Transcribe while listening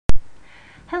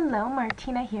Hello,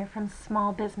 Martina here from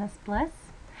Small Business Bliss.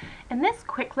 In this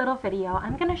quick little video,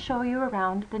 I'm going to show you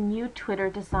around the new Twitter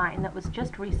design that was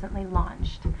just recently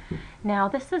launched. Now,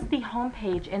 this is the home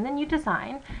page in the new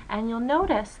design, and you'll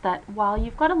notice that while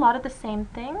you've got a lot of the same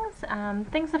things,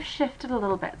 things have shifted a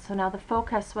little bit. So now the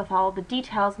focus with all the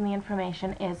details and the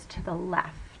information is to the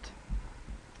left.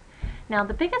 Now,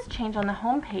 the biggest change on the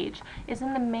home page is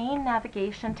in the main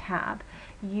navigation tab.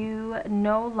 You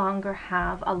no longer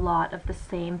have a lot of the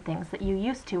same things that you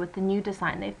used to with the new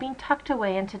design. They've been tucked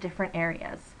away into different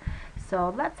areas.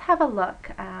 So let's have a look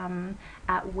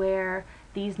at where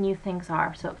these new things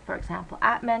are. So for example,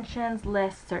 at mentions,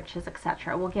 lists, searches,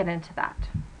 etc. We'll get into that.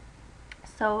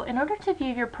 So in order to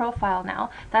view your profile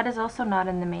now, that is also not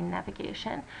in the main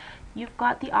navigation. You've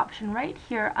got the option right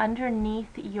here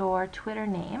underneath your Twitter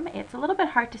name. It's a little bit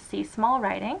hard to see, small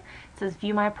writing. It says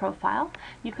View My Profile.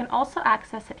 You can also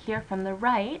access it here from the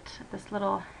right, this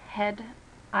little head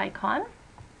icon.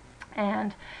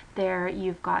 And there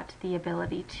you've got the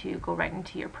ability to go right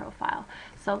into your profile.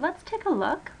 So let's take a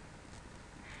look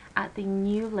at the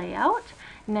new layout.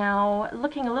 Now,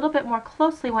 looking a little bit more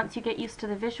closely, once you get used to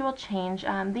the visual change,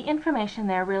 the information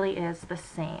there really is the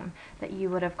same that you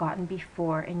would have gotten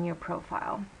before in your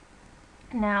profile.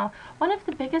 Now, one of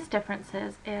the biggest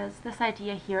differences is this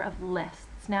idea here of lists.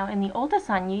 Now, in the old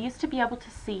design, you used to be able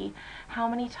to see how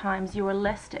many times you were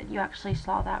listed. You actually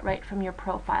saw that right from your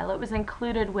profile. It was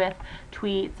included with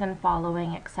tweets and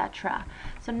following, etc.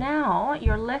 So now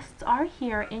your lists are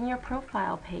here in your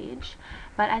profile page,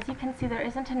 but as you can see, there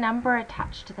isn't a number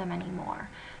attached to them anymore.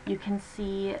 You can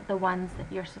see the ones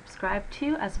that you're subscribed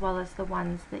to as well as the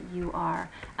ones that you are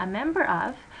a member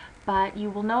of, but you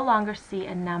will no longer see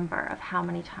a number of how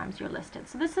many times you're listed.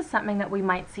 So this is something that we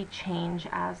might see change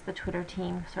as the Twitter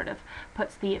team sort of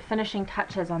puts the finishing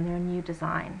touches on their new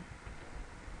design.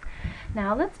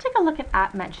 Now let's take a look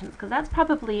at mentions, because that's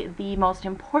probably the most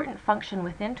important function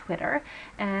within Twitter,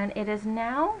 and it is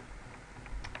now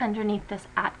underneath this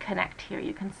 @connect here.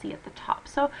 You can see at the top.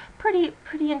 So pretty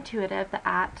intuitive, the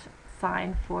 @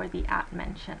 sign for the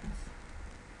 @mentions.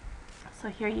 So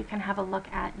here you can have a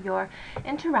look at your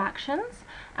interactions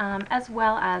as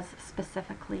well as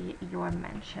specifically your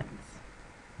mentions.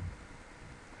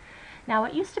 Now,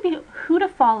 what used to be who to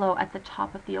follow at the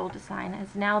top of the old design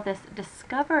is now this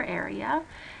discover area,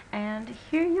 and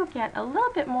here you'll get a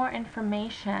little bit more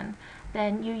information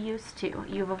than you used to.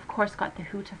 You've of course got the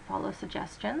who to follow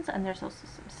suggestions, and there's also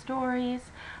some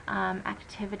stories,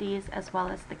 activities, as well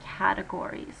as the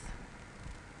categories.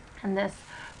 And this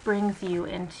brings you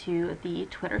into the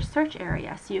Twitter search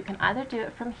area. So you can either do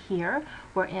it from here,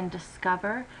 or in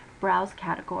Discover, Browse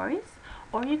Categories,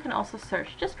 or you can also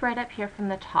search just right up here from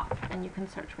the top, and you can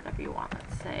search whatever you want.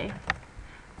 Let's say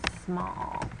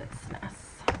small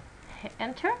business. Hit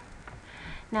enter.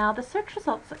 Now the search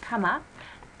results that come up,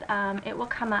 it will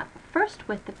come up first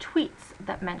with the tweets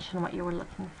that mention what you were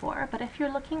looking for, but if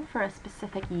you're looking for a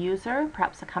specific user,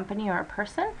 perhaps a company or a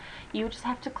person, you just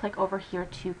have to click over here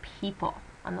to people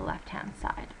on the left hand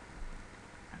side.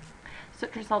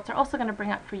 Search results are also going to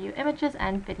bring up for you images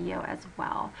and video as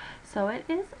well. So it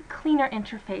is a cleaner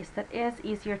interface that is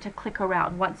easier to click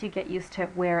around once you get used to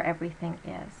where everything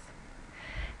is.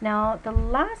 Now, the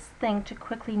last thing to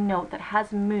quickly note that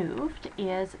has moved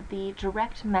is the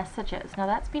direct messages. Now,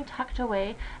 that's been tucked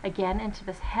away again into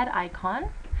this head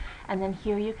icon, and then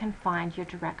here you can find your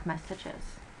direct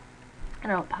messages.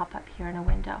 And it'll pop up here in a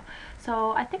window.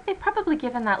 So I think they've probably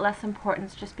given that less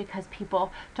importance just because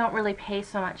people don't really pay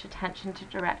so much attention to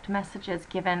direct messages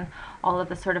given all of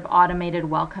the sort of automated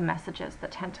welcome messages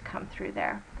that tend to come through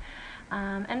there.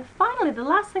 And finally, the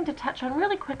last thing to touch on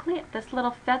really quickly, this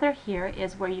little feather here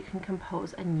is where you can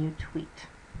compose a new tweet.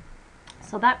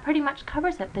 So that pretty much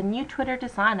covers it, the new Twitter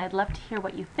design. I'd love to hear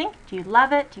what you think. Do you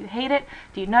love it? Do you hate it?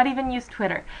 Do you not even use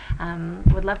Twitter?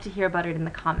 Would love to hear about it in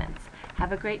the comments.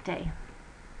 Have a great day.